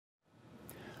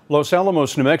Los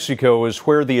Alamos, New Mexico is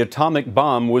where the atomic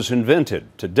bomb was invented.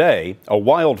 Today, a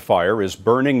wildfire is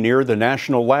burning near the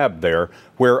National Lab there,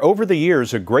 where over the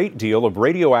years a great deal of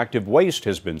radioactive waste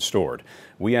has been stored.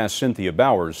 We asked Cynthia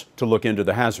Bowers to look into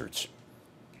the hazards.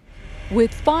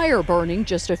 With fire burning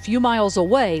just a few miles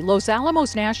away, Los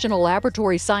Alamos National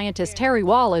Laboratory scientist Terry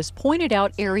Wallace pointed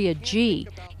out Area G.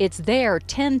 It's there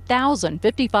 10,000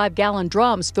 55-gallon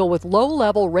drums filled with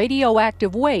low-level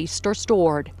radioactive waste are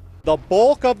stored. The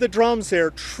bulk of the drums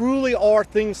there truly are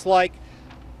things like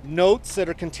notes that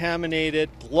are contaminated,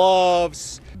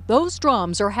 gloves. Those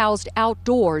drums are housed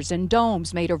outdoors in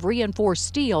domes made of reinforced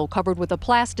steel covered with a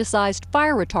plasticized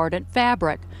fire retardant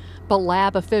fabric. But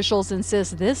lab officials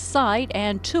insist this site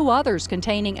and two others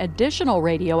containing additional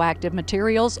radioactive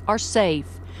materials are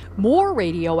safe. More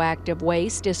radioactive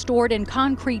waste is stored in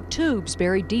concrete tubes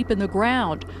buried deep in the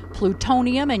ground.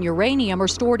 Plutonium and uranium are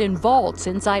stored in vaults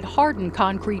inside hardened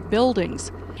concrete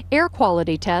buildings. Air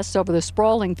quality tests over the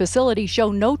sprawling facility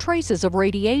show no traces of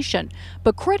radiation,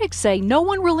 but critics say no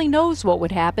one really knows what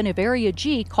would happen if Area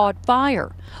G caught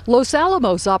fire. Los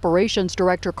Alamos Operations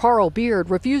Director Carl Beard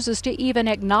refuses to even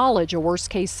acknowledge a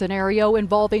worst-case scenario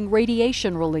involving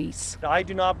radiation release. I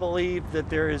do not believe that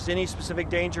there is any specific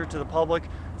danger to the public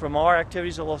from our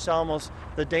activities at Los Alamos.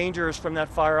 The danger is from that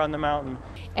fire on the mountain.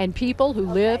 And people who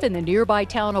live in the nearby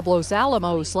town of Los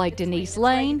Alamos, like Denise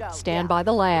Lane, stand by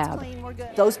the lab.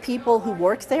 Those people who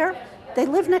work there, they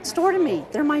live next door to me.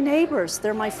 They're my neighbors,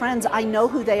 they're my friends. I know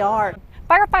who they are.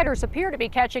 Firefighters appear to be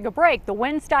catching a break. The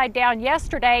winds died down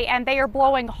yesterday and they are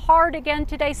blowing hard again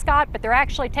today, Scott, but they're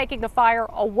actually taking the fire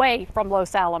away from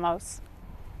Los Alamos.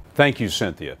 Thank you,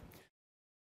 Cynthia.